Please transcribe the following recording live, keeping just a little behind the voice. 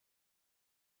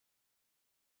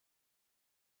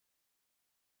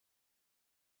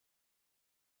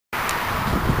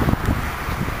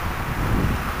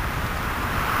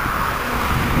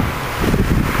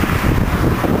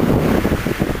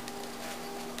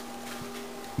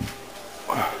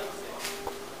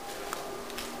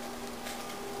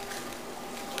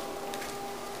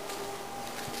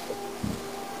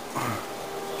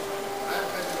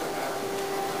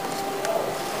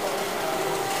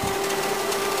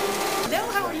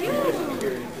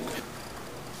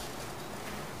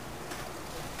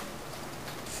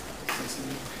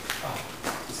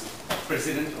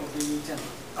President of the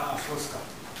temple. First time.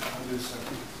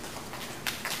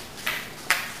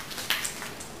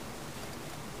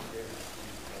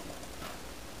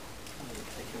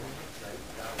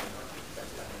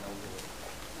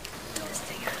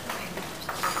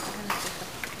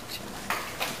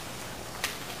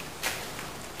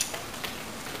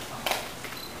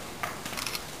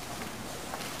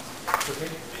 Okay.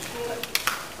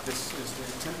 This is the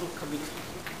temple committee,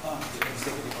 the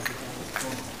executive of the temple.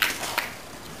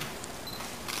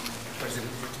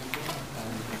 President of the temple and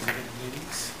the executive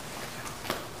ladies.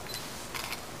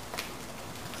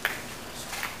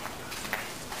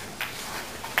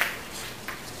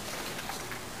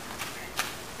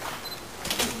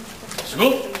 Go.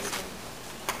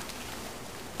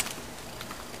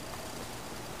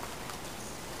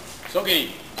 Soke.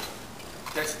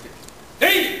 That's it.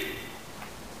 Hey!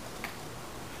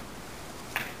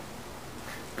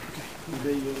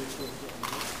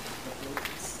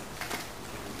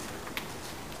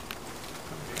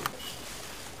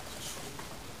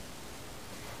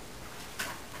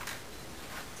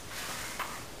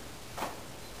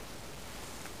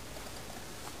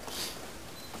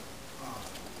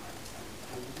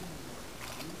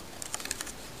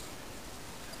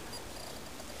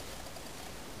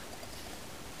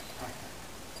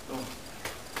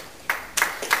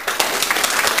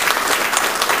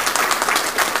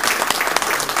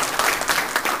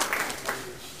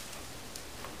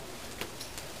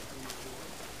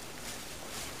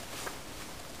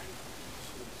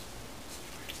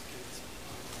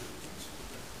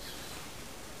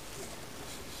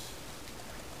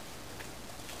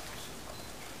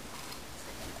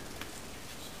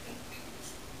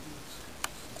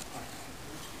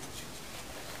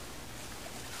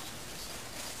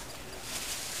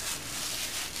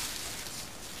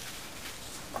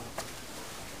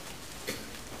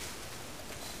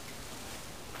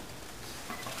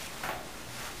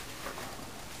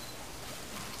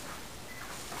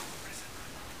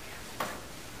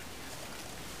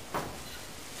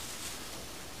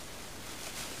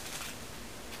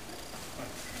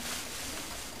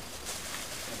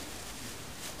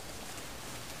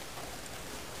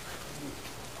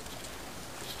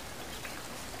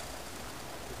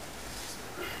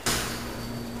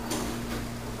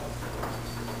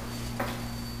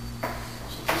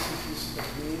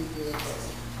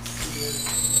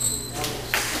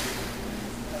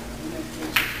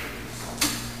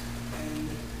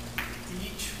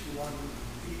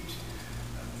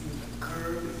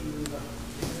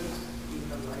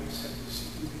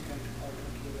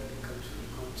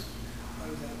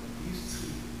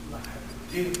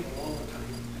 All the time,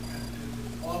 and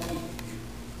all the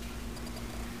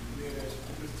whereas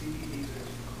people think it is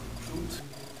as truth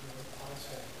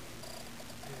outside,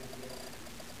 and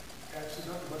that's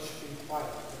not worshipping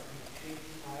fire, but we take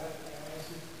fire as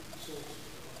a source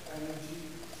of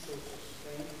energy, source of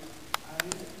strength,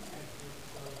 and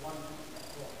one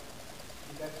God.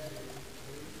 And that's the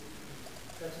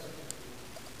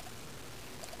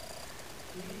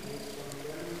key is when we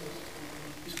learn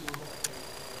this one of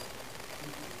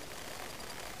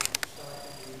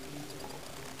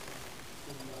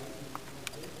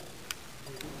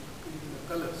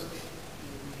colors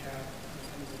we have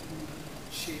and the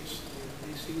shapes,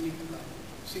 they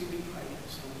signify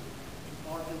some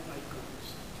important icons.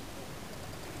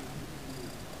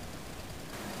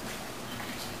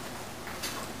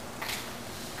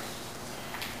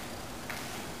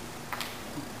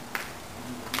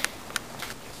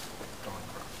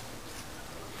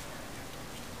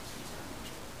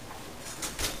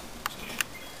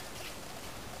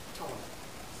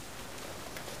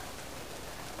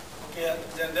 Okay,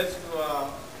 then let's do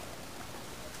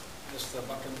just a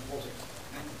back and forth.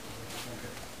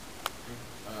 Okay.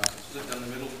 Sit down in the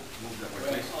middle, move that way,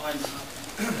 please.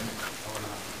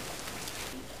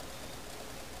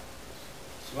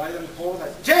 Slide and forward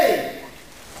that J,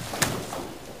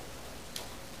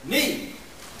 knee,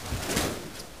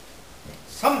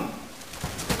 some,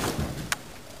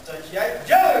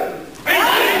 Joe,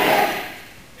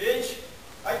 H,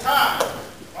 I time,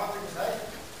 one thing to say,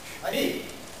 I need.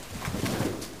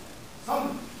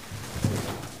 Some,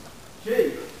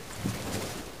 J,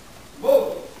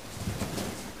 move,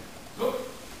 look,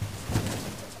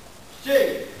 J,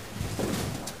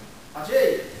 a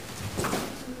J,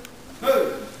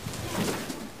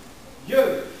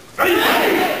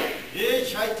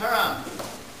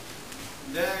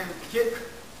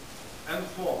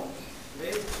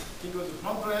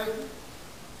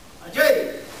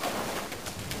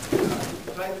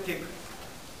 kick.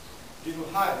 Little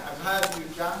high, as high as you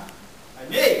can.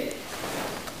 And yay!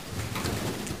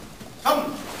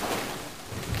 Come!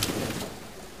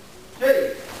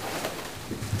 Steady!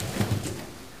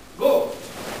 Go!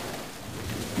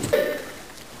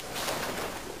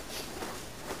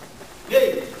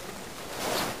 Yay!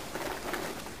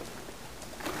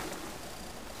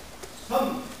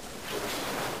 Come!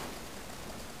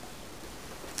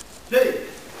 Steady!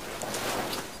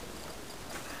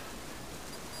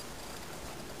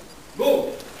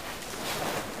 Go!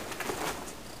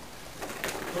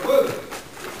 Good.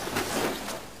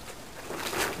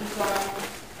 This time,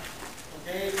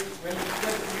 okay, when you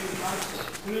step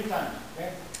 3 times,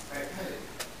 okay? Right.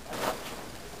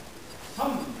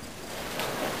 Some.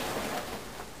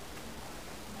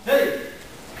 Hey.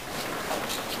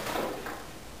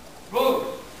 Go.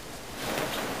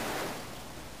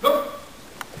 Look.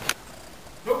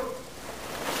 Look.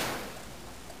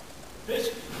 Fish.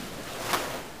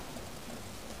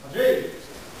 Okay.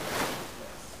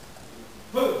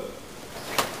 Go.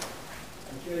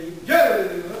 Okay. Go.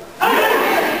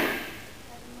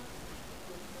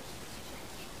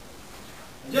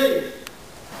 Okay.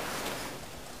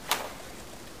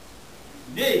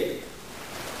 Knee.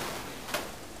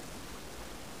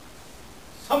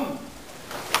 Some.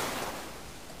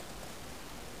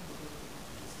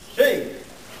 Shake.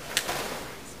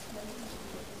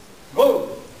 Go.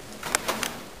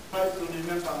 Try to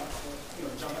remember,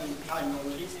 Japanese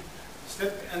terminology.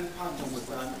 Step and punch with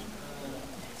that.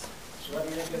 So I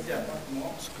get there, but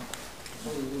more. So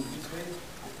we do this way.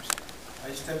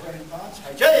 I step and punch.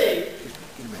 I shake.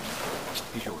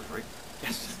 He's yours, right?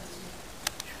 Yes.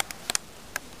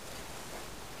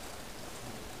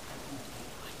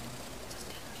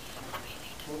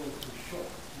 Short.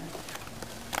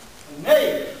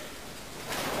 Nay.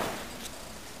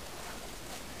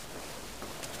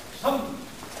 Some.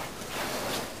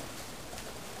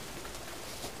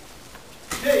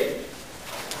 Nay.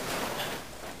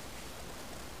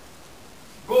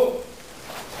 Go.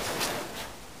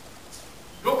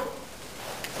 Look.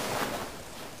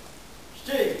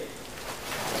 Stay.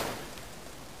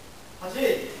 Haji.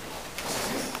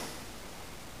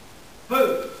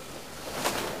 Pull.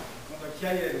 今度は気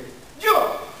合い入れる。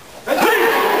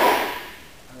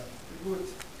Good.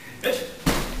 Yes.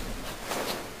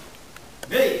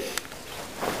 Nay.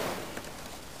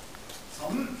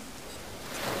 Some.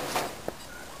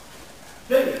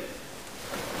 Then.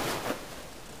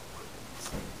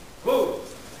 Go.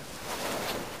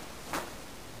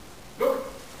 Look.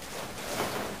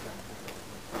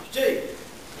 Stay.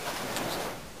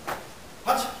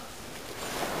 Watch.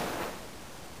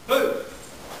 Go.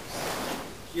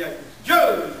 Here.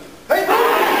 Go. Hey.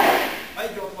 I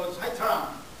don't want high turn.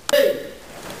 Hey.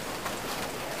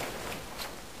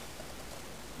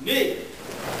 Knee.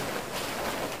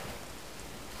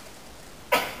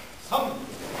 Some.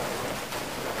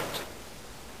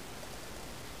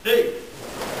 Hey.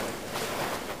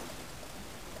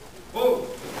 Go.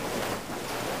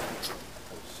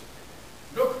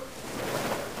 Look.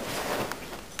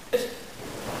 Yes.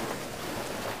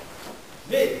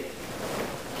 Knee.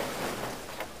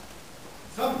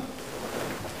 Some.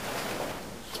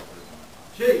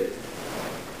 Shake.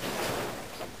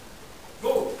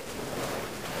 Go.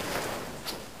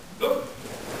 Look.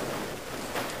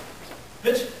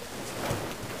 Pitch.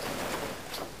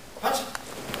 Touch.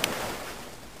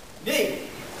 Knee.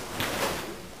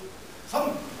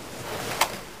 Some.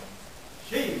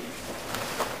 Shake.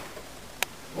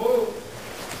 Go.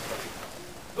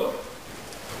 Look.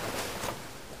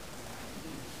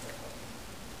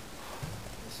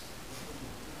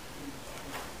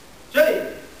 Shake.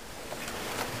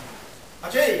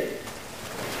 Ajay.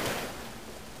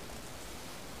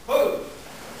 Hold.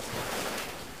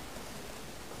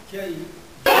 Okay.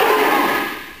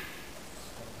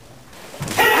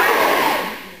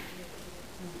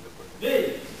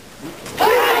 Knee.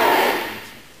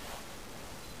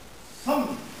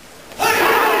 Some.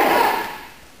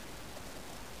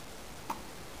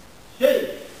 Shake.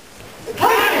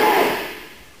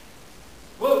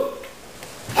 Go.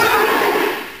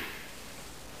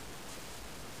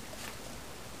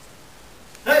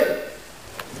 Hey.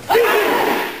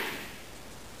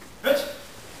 Pitch.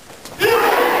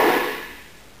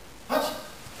 Touch.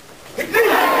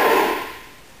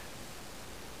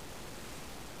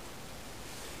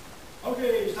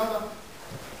 Okay, stand up.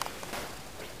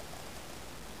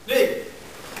 Knee.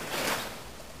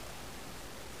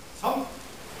 Some.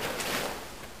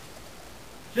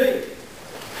 Shake.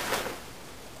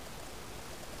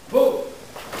 Go.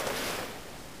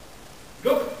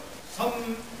 Look.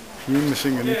 Some. You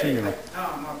missing anything or not?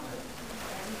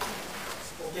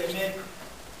 Okay,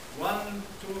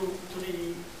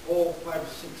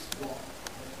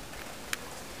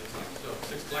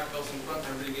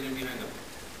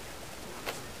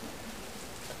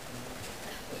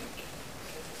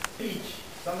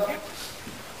 stand up.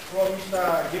 Throw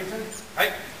Mr. Gibson.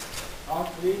 Right. Count,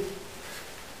 please.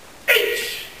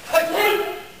 H.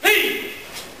 P.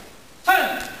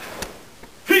 10.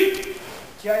 P.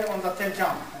 TI on the 10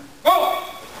 count. Go.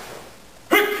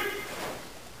 Hook.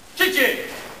 Kick it.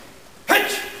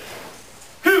 Hitch.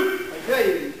 Who.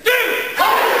 Okay.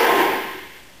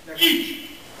 Each.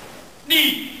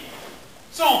 Knee.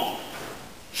 Song.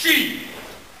 She.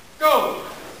 Go.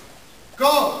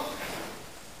 Go.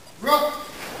 Rock.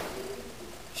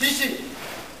 Shishi.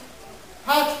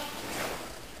 Hot.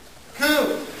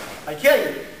 Cool.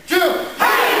 Okay. Jump.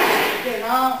 Okay,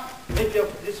 now make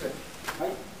it this way.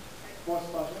 Right? More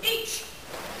spot. Each,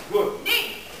 Good.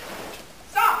 knee,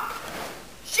 song,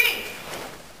 she,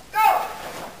 go,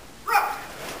 rook,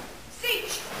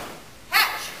 siege,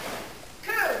 hatch,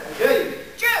 coup, Okay.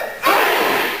 Jew,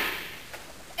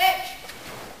 itch,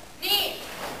 knee,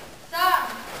 song,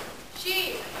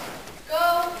 she,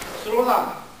 go, Slow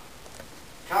down.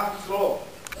 Count slow.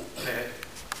 Okay.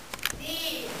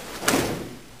 knee,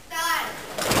 side,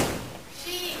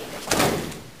 she,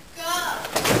 go,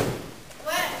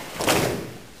 west,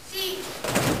 siege,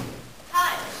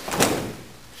 hatch,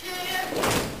 coup,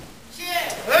 Jew,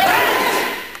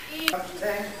 each, Count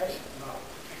 10. Right?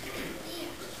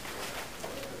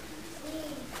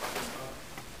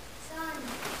 Sun,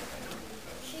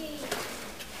 she,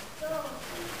 go,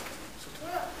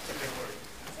 rook,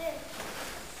 sit,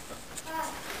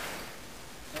 hot,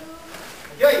 two,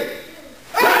 Okay.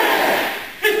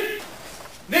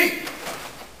 Knee.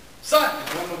 Son.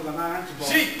 One of the nine.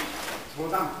 She. Slow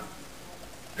down.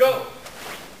 Go.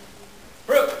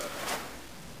 Brook.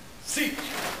 Seek.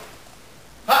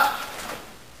 Hot.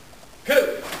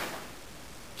 Coup.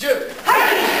 Jew.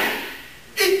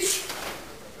 Each.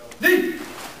 Knee.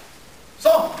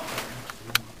 Song.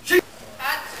 She.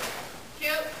 hat,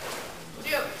 cute,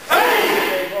 Jew.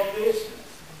 Okay, from this.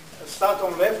 Start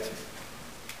on left.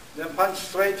 Then punch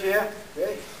straight here.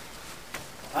 Okay.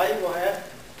 High, go ahead.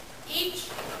 Each,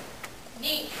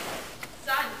 knee,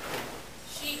 sun,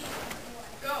 she,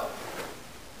 go,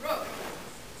 rook,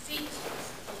 seat,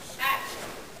 hat,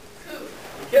 coup,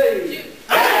 Okay. Jew.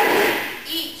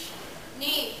 Each,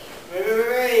 knee,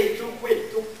 Wait, too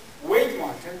quick. Wait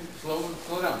one. Slow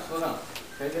down.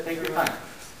 Take your time.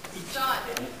 sun,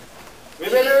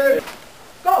 Wait.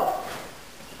 go,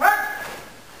 rook,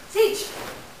 seat,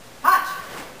 hat,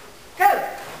 coup,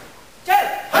 Jew.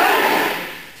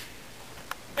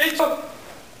 Each.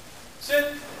 Sit.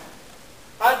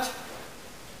 Punch.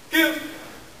 Coup.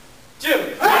 Jew.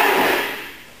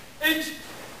 Each.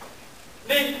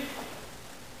 Knee.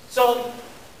 Song.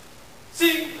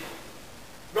 See.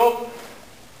 Go.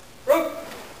 Rook.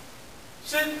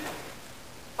 Sit.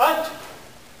 Punch.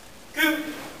 Coup.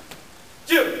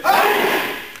 Jew.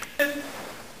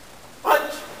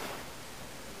 Punch.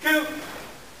 Coup.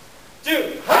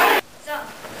 Jew. Sun,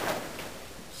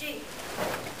 she,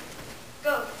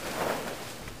 go,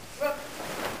 rook,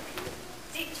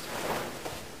 seat,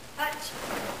 hatch,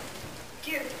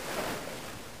 coup,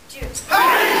 Jew.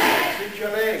 Switch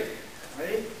your leg.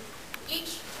 Ready?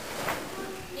 Each,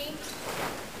 knee,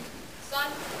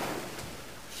 sun,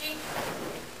 she,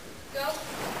 go,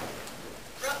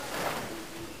 rook,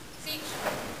 seat,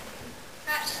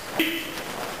 hatch,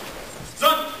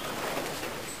 Son.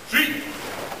 She.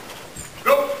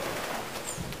 Go.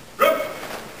 Rook.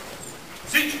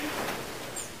 Seek.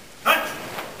 Hatch.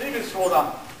 Little slow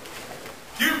down.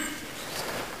 Coup.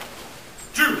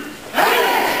 Jew.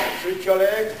 Switch your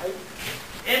leg.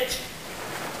 Itch,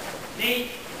 knee,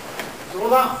 Slow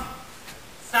down.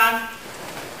 sun,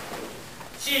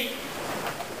 she,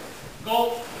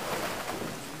 go,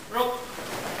 rook,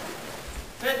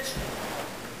 pitch,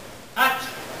 hatch,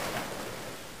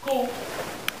 cool,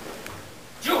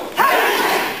 Jew.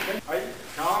 Right?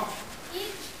 Count.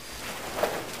 each,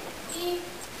 knee,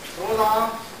 Slow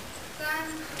down. sun,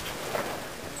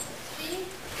 she,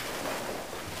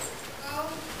 go,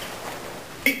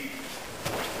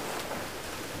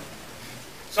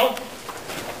 Son.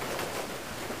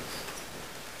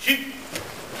 She.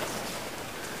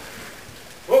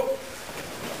 Go.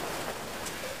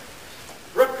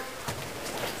 Rook.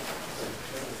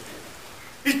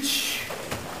 Itch.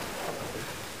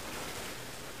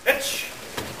 Etch.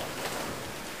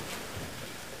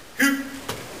 Coup.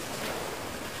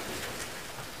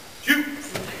 Jew.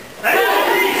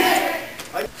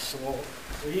 Right? Slow.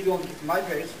 So you don't get my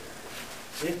face.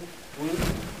 See? One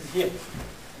is here.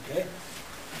 Okay?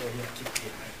 So here, keep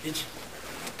here. Itch.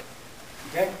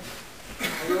 Okay?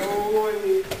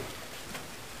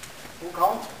 Who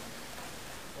count?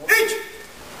 Itch.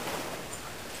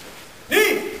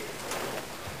 Knee.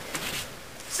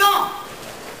 Song.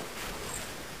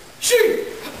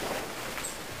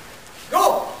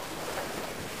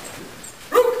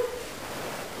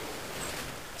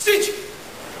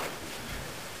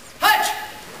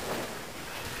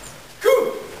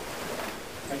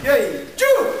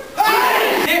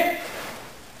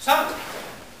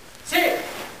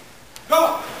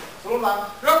 lang.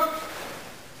 Ruk.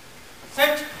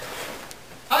 Set.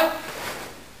 Hai.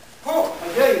 Ko.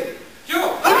 Okay. Kyu.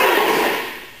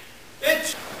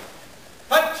 Ich.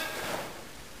 Hat.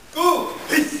 Gu.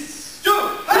 Ju.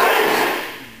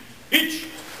 Ich.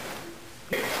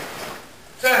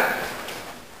 San.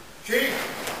 Shi.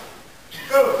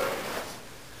 Go.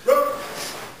 Ruk.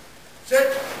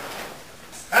 Sit.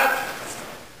 Hat.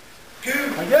 Gu.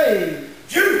 Okay.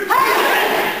 Ju.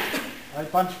 I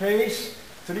punch face.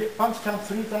 Punch count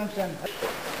 3 times and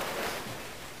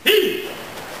Hi.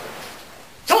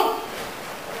 Son.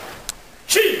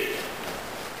 Shi.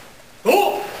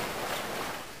 Go.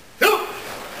 Ruk.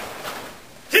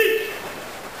 Ti.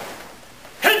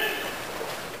 Hen.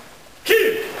 Ki.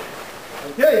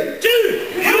 okay. Ju.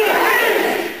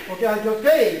 Okay, I go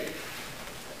okay.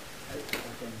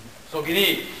 So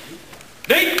gini.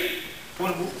 Ding.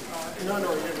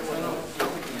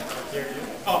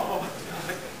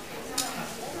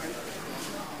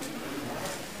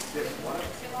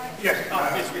 Yes.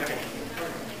 Yes. Okay.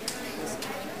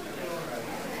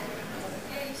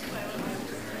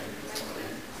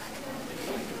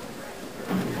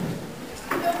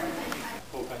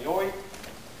 Takayoshi.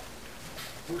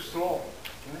 Too slow.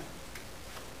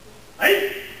 Hey.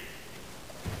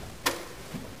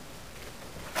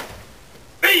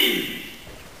 Hey.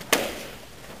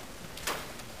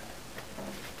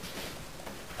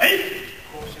 Hey.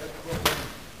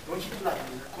 Don't hit like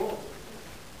this. Go.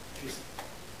 Twist.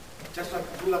 Just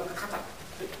like do like the kata.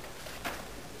 Hey.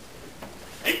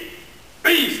 Hey.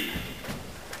 Hey.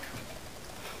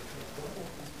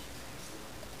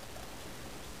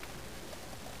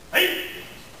 Hey.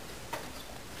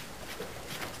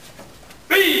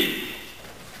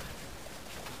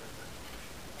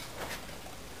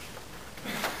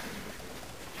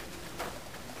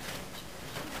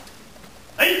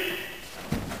 Hey.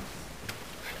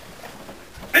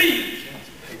 Hey.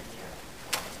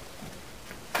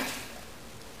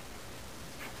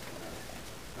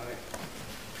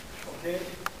 Okay.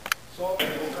 So.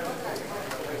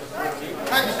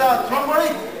 Next,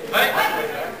 tromboning. Hai.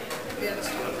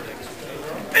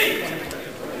 Hey.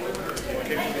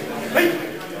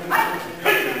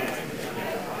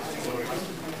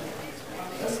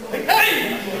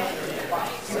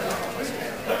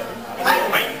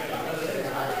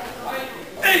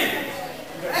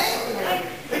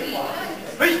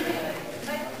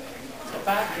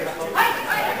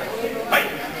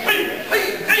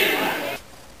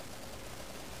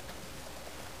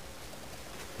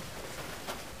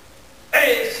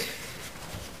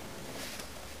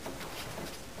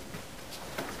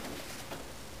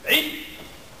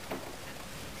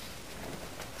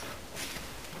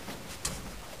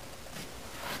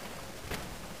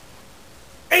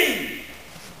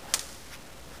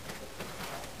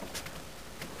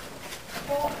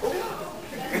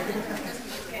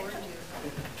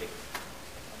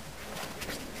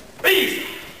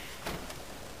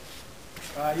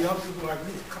 You have to do like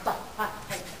this. Kata.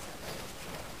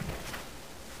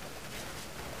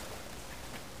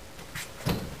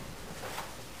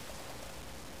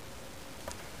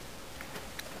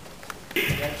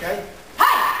 Okay.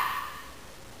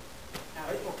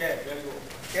 Okay, very good.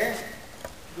 Okay?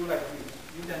 Do like this.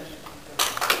 You can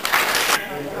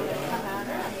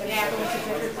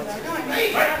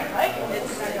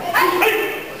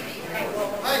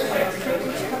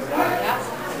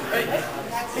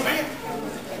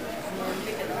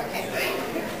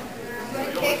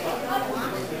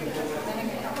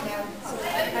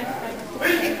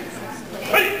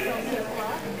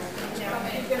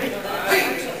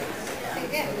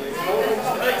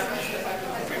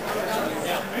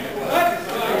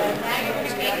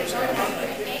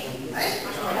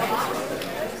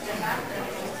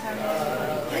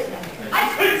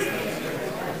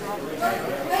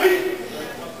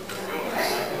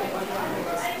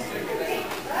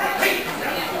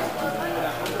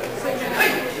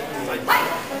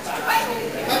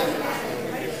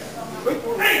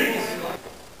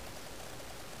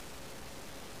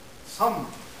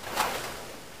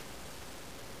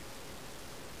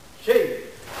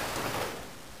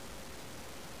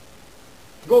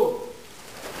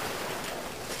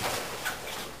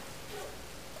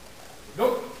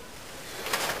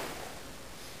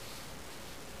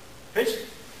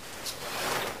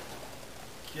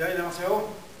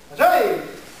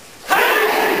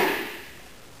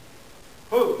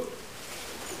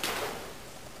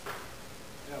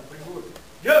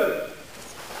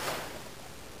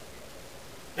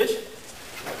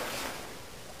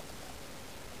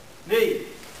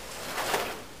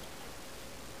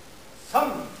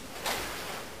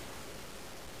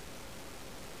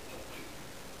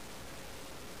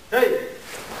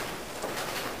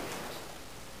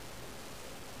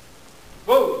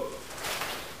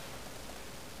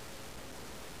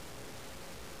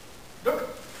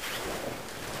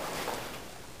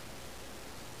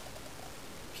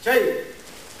 7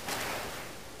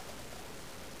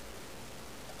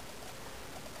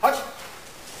 8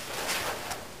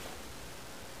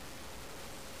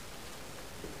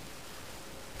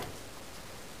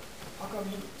 How come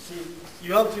you see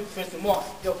you have to press more?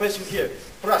 You're pressing here.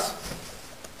 Plus.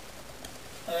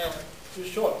 Too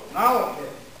short. Now okay.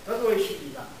 That's what it should be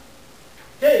done.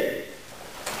 Okay.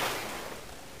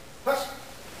 Push.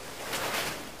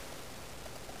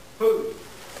 Pull.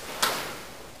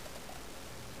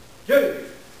 Two.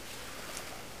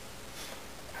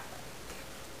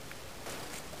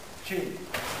 Chin.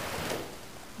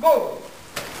 Go.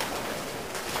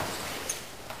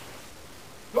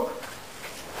 Look.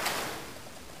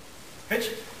 Pitch.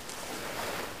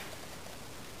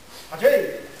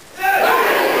 Ajay.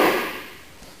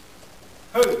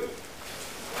 Hold.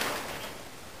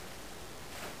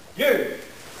 You.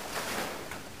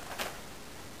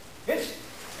 Pitch.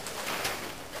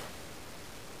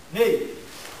 Knee.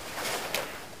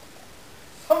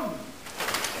 Thumb.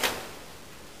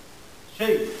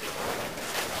 Shake.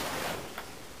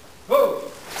 Go.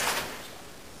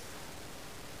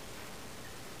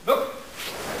 Look.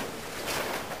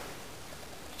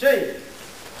 Shake.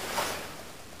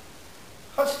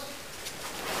 Hush.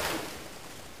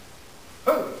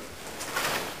 Hold.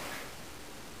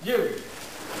 You.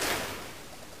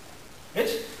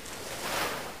 Pitch.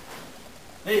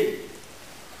 Knee.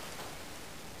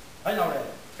 Right now,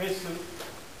 face to me.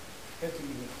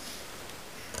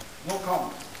 No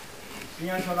count.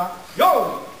 Swing shoulder.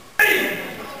 Yo! Hey!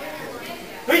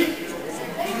 Hey,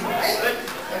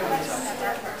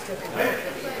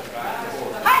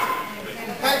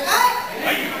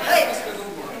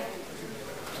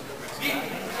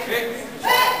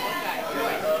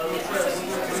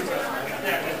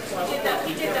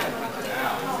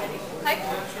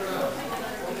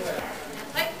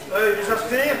 you just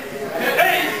see?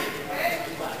 Hey!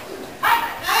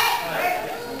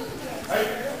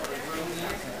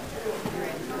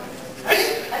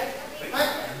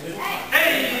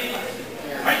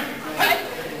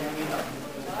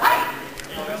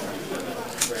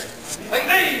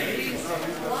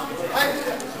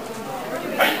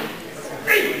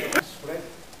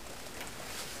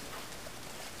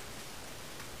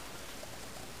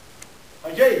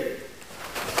 Okay.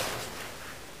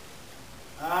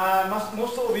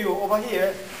 Most of you over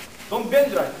here don't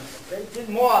bend like this. Okay, it's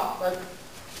more like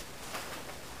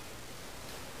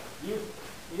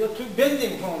you're too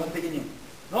bending from the beginning.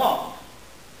 No.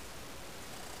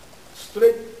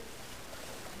 Straight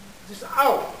this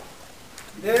out.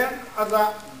 Then as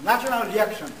a natural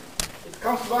reaction, it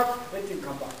comes back, let it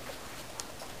come back.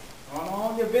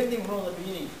 No, you're bending from the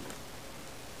beginning.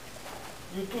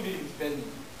 You too did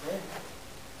bending.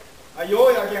 Okay? Yo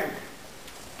again.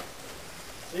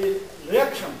 The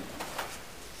reaction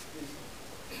is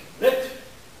let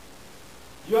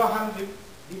your hand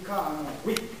become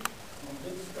weak.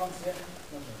 This comes here.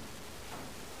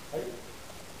 Right?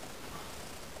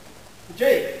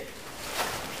 J.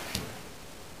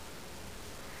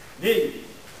 Knee.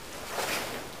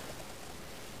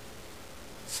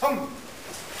 Thumb.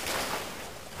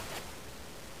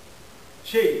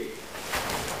 She.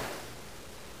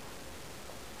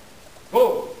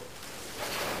 Go.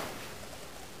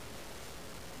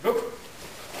 Look.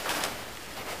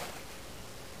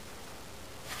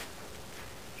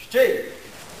 Stay.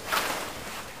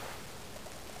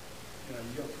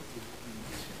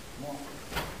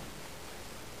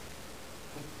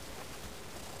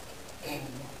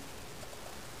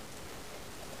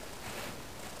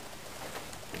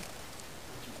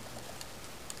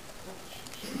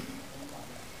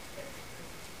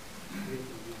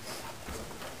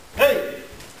 Hey.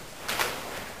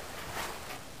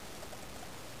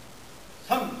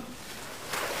 Thumb.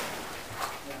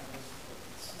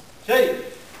 Say.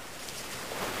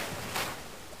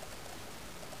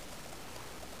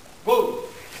 Go.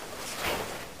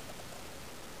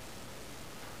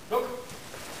 Look.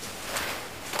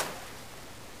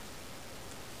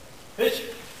 Pitch.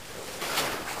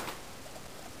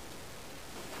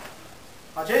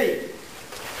 Ajay.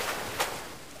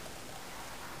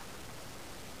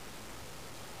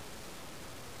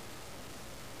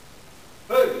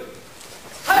 Hey.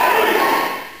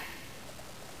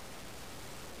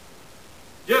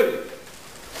 You.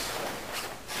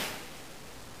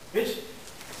 Pitch.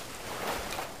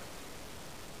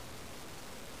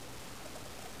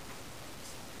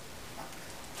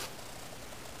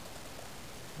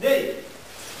 Knee.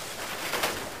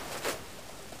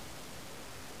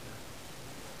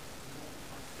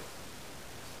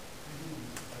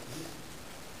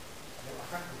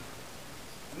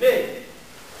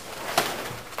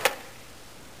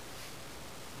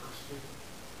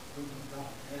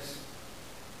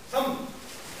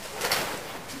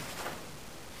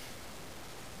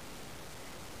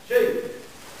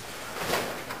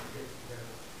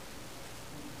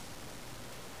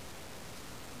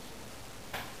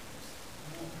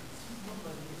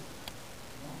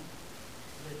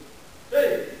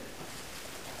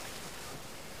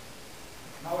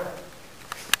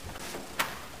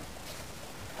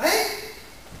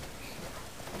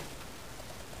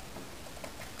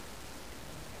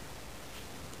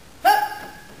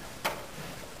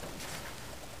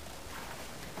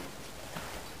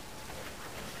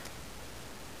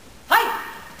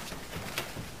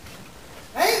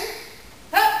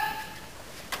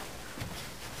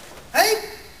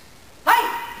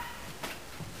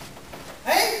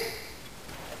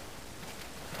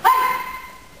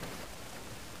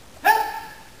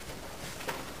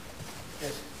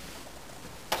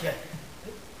 Okay.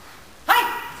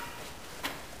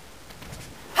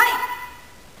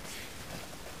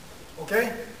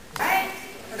 Okay?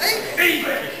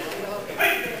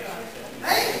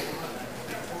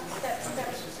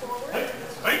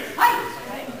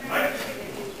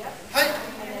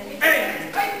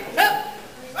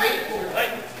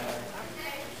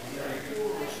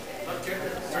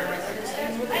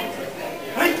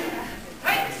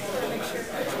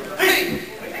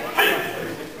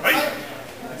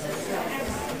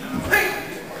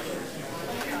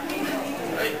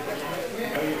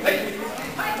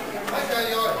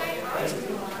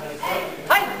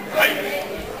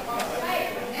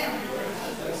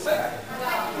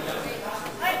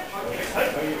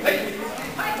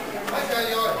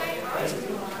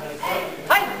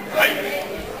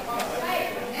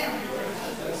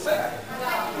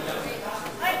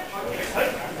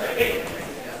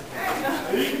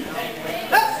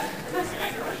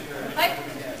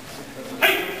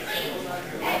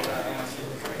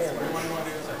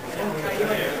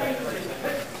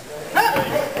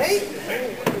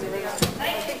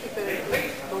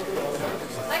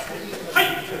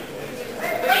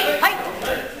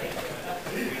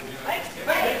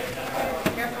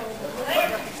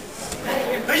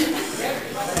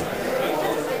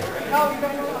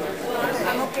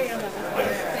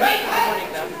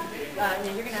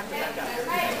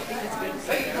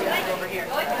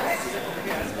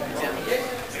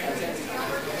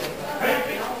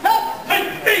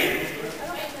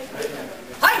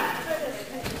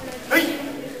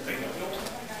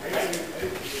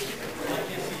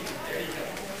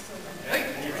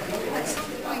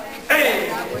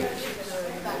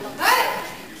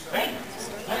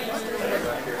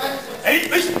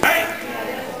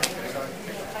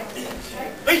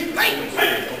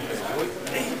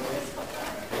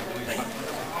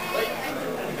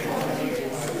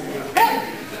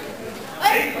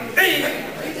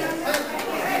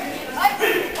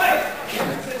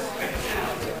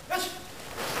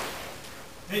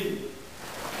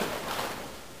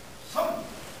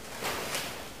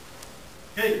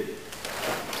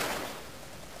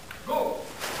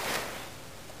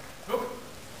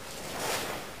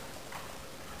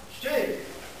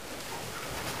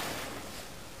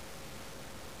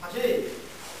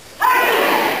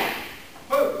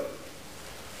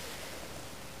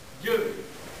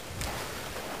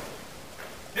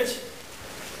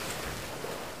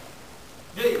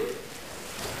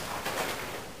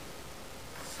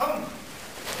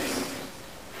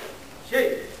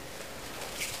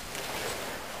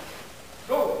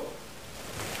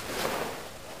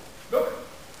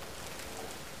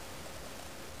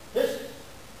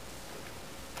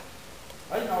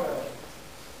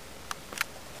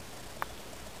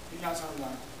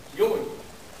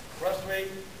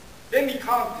 Let me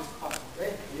count this part,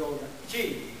 okay? 1,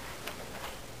 2,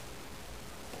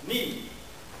 3,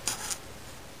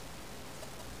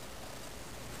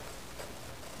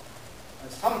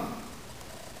 4,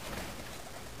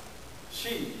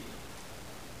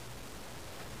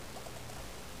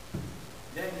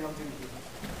 then you have to do it.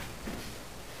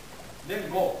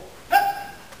 Then go.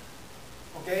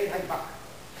 Okay, high back.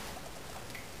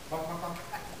 Back.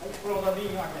 Follow the knee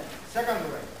again. Second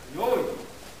way. Yo.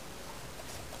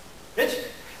 Hitch.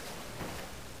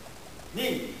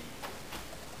 Knee.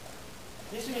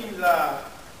 This means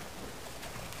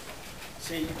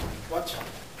see, watch.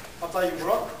 After you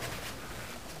block,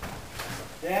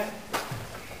 then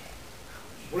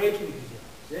breaking.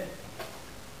 See?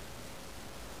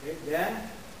 Okay, then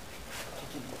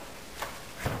kicking.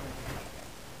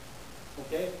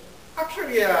 Okay.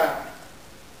 Actually,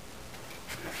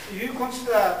 if you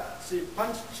consider see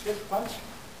punch, step punch,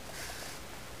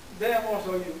 then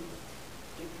also you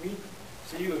kick me.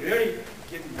 So you really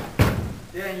give me.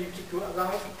 Then you kick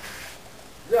around.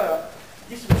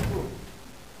 This is good.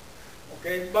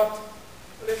 Okay, but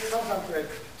let's concentrate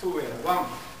 2 ways. 1.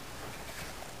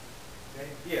 Okay,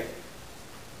 here.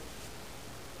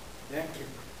 Then kick.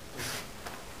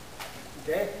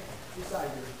 Okay, this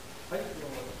side. Right.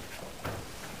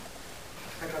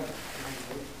 Second.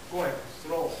 Go ahead.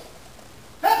 Slow.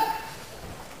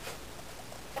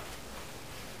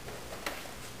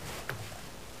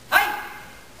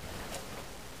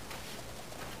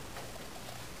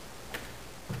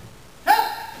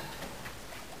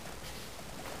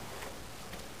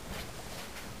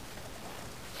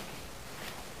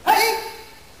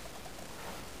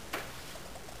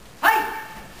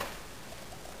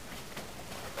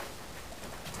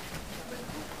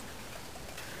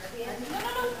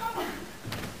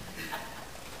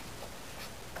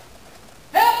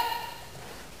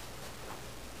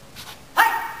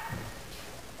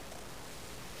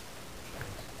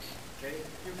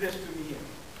 press to me here.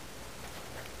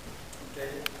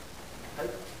 Okay.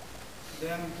 Right.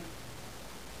 Then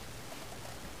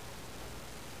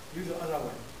do the other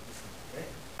one. Okay.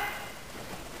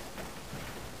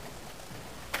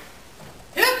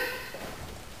 Hip. Hip.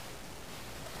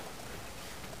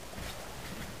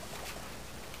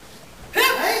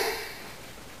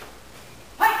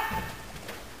 Right.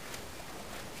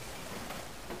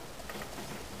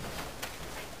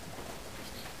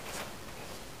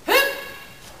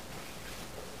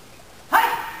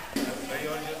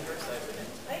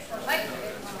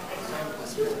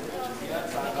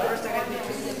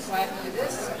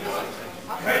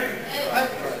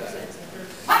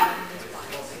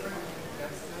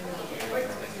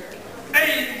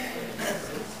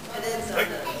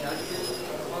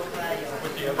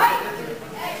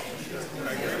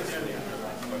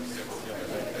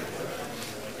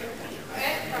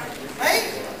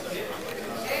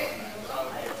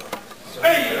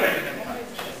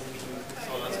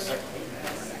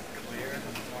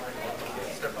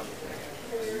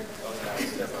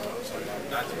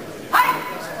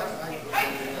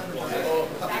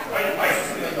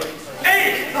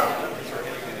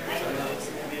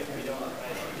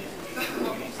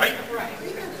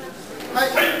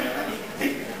 Hi.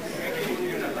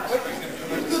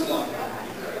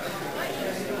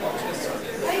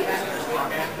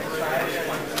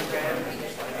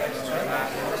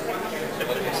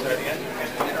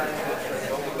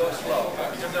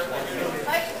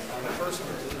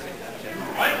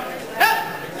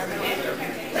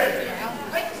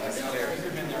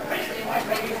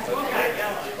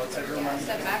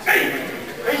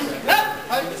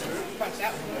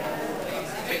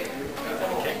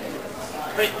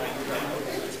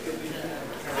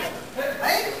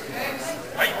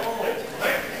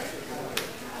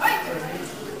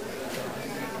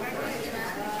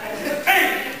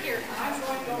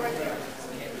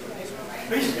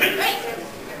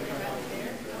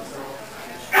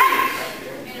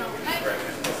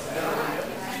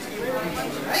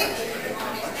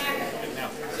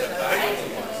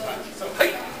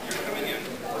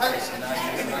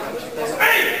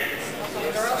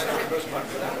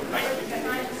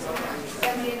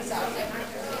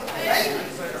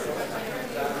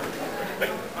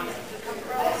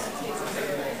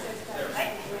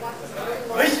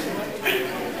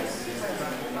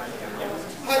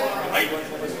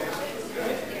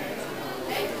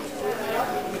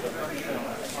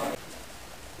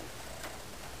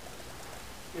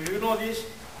 You know this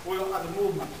oil at the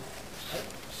movement. Right?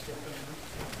 Step in.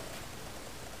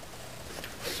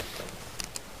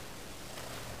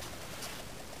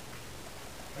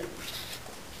 Right?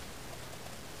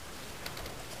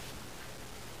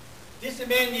 This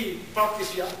mainly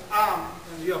practice your arm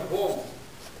and your bone.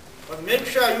 But make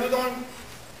sure you don't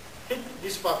hit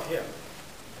this part here.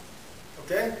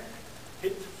 Okay?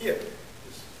 Hit here.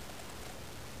 This.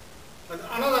 And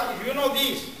another, if you know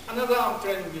this, another arm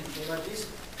training with like this.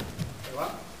 One.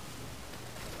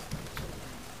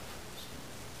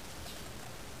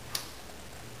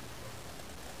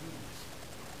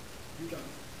 You can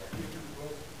go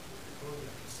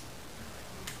like this.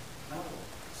 Now,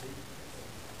 see.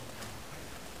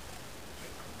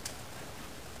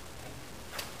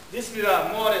 This will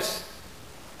more or less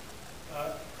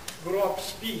grow up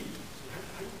speed.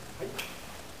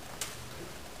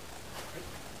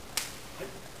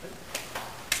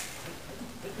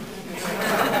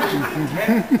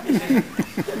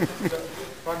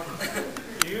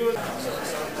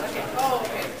 Oh,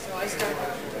 okay. So I start.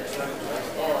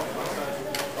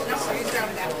 No, so you start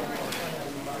with that one.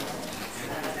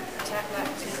 Tap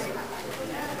left.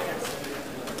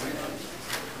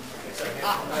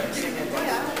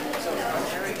 Yeah.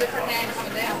 Very different hand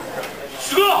coming down.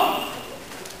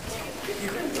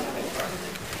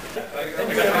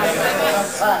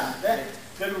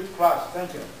 Very good class.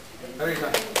 Thank you. Very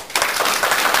nice.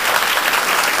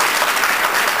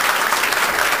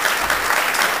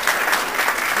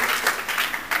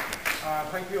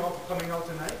 Thank you all for coming out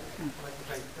tonight. I'd like to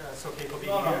thank Soke for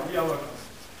being No, here. you're welcome.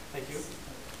 Thank you.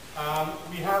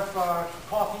 We have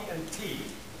coffee and tea,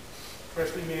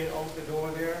 freshly made out the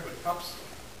door there with cups,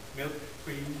 milk,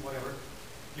 cream, whatever.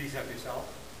 Please help yourself.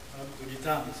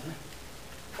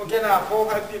 Okay, now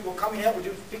 400 people come here. Would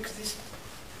you fix this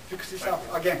up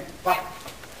again? Back.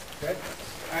 Okay.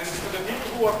 And for the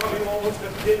people who are coming over to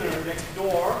the dinner next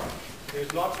door,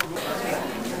 there's lots of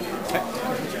room.